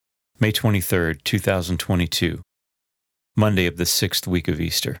May 23rd, 2022, Monday of the 6th week of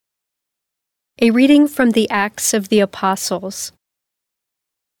Easter. A reading from the Acts of the Apostles.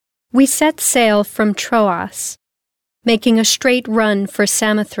 We set sail from Troas, making a straight run for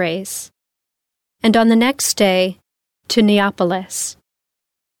Samothrace, and on the next day to Neapolis,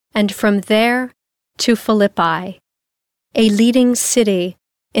 and from there to Philippi, a leading city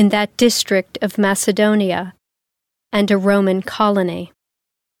in that district of Macedonia and a Roman colony.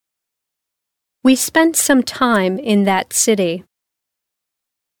 We spent some time in that city.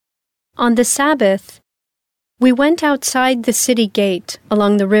 On the Sabbath, we went outside the city gate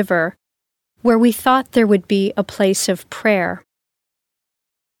along the river, where we thought there would be a place of prayer.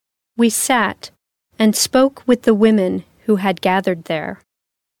 We sat and spoke with the women who had gathered there.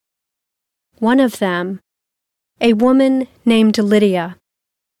 One of them, a woman named Lydia,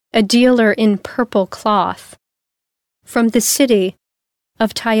 a dealer in purple cloth, from the city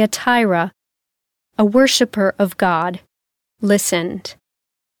of Thyatira, a worshipper of God, listened.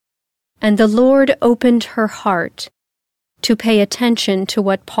 And the Lord opened her heart to pay attention to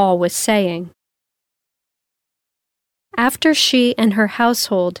what Paul was saying. After she and her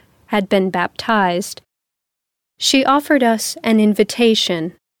household had been baptized, she offered us an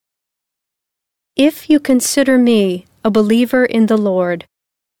invitation. If you consider me a believer in the Lord,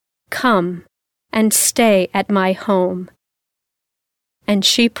 come and stay at my home. And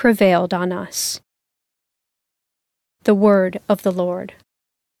she prevailed on us. The word of the Lord.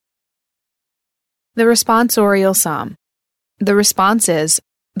 The responsorial psalm. The response is,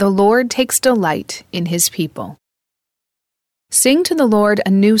 "The Lord takes delight in his people." Sing to the Lord a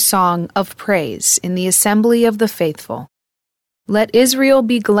new song of praise in the assembly of the faithful. Let Israel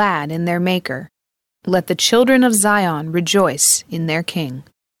be glad in their Maker. Let the children of Zion rejoice in their King.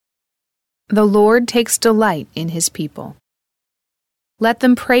 The Lord takes delight in his people. Let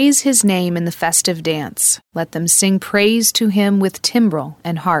them praise his name in the festive dance. Let them sing praise to him with timbrel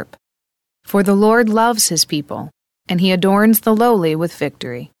and harp. For the Lord loves his people, and he adorns the lowly with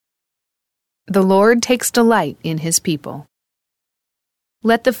victory. The Lord takes delight in his people.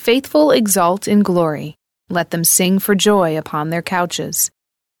 Let the faithful exult in glory. Let them sing for joy upon their couches.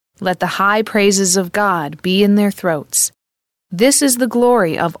 Let the high praises of God be in their throats. This is the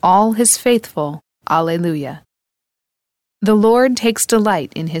glory of all his faithful. Alleluia. The Lord takes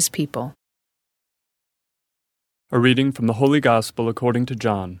delight in his people. A reading from the Holy Gospel according to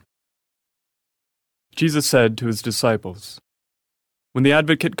John. Jesus said to his disciples, "When the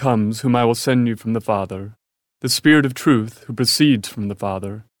Advocate comes, whom I will send you from the Father, the Spirit of truth who proceeds from the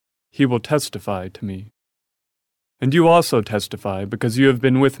Father, he will testify to me. And you also testify because you have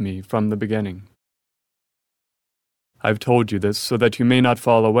been with me from the beginning. I have told you this so that you may not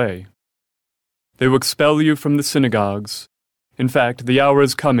fall away. They will expel you from the synagogues. In fact, the hour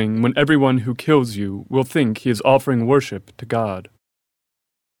is coming when everyone who kills you will think he is offering worship to God.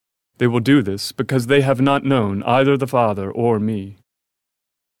 They will do this because they have not known either the Father or me.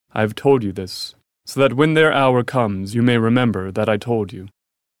 I have told you this, so that when their hour comes you may remember that I told you."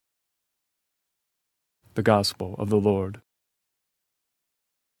 The Gospel of the Lord.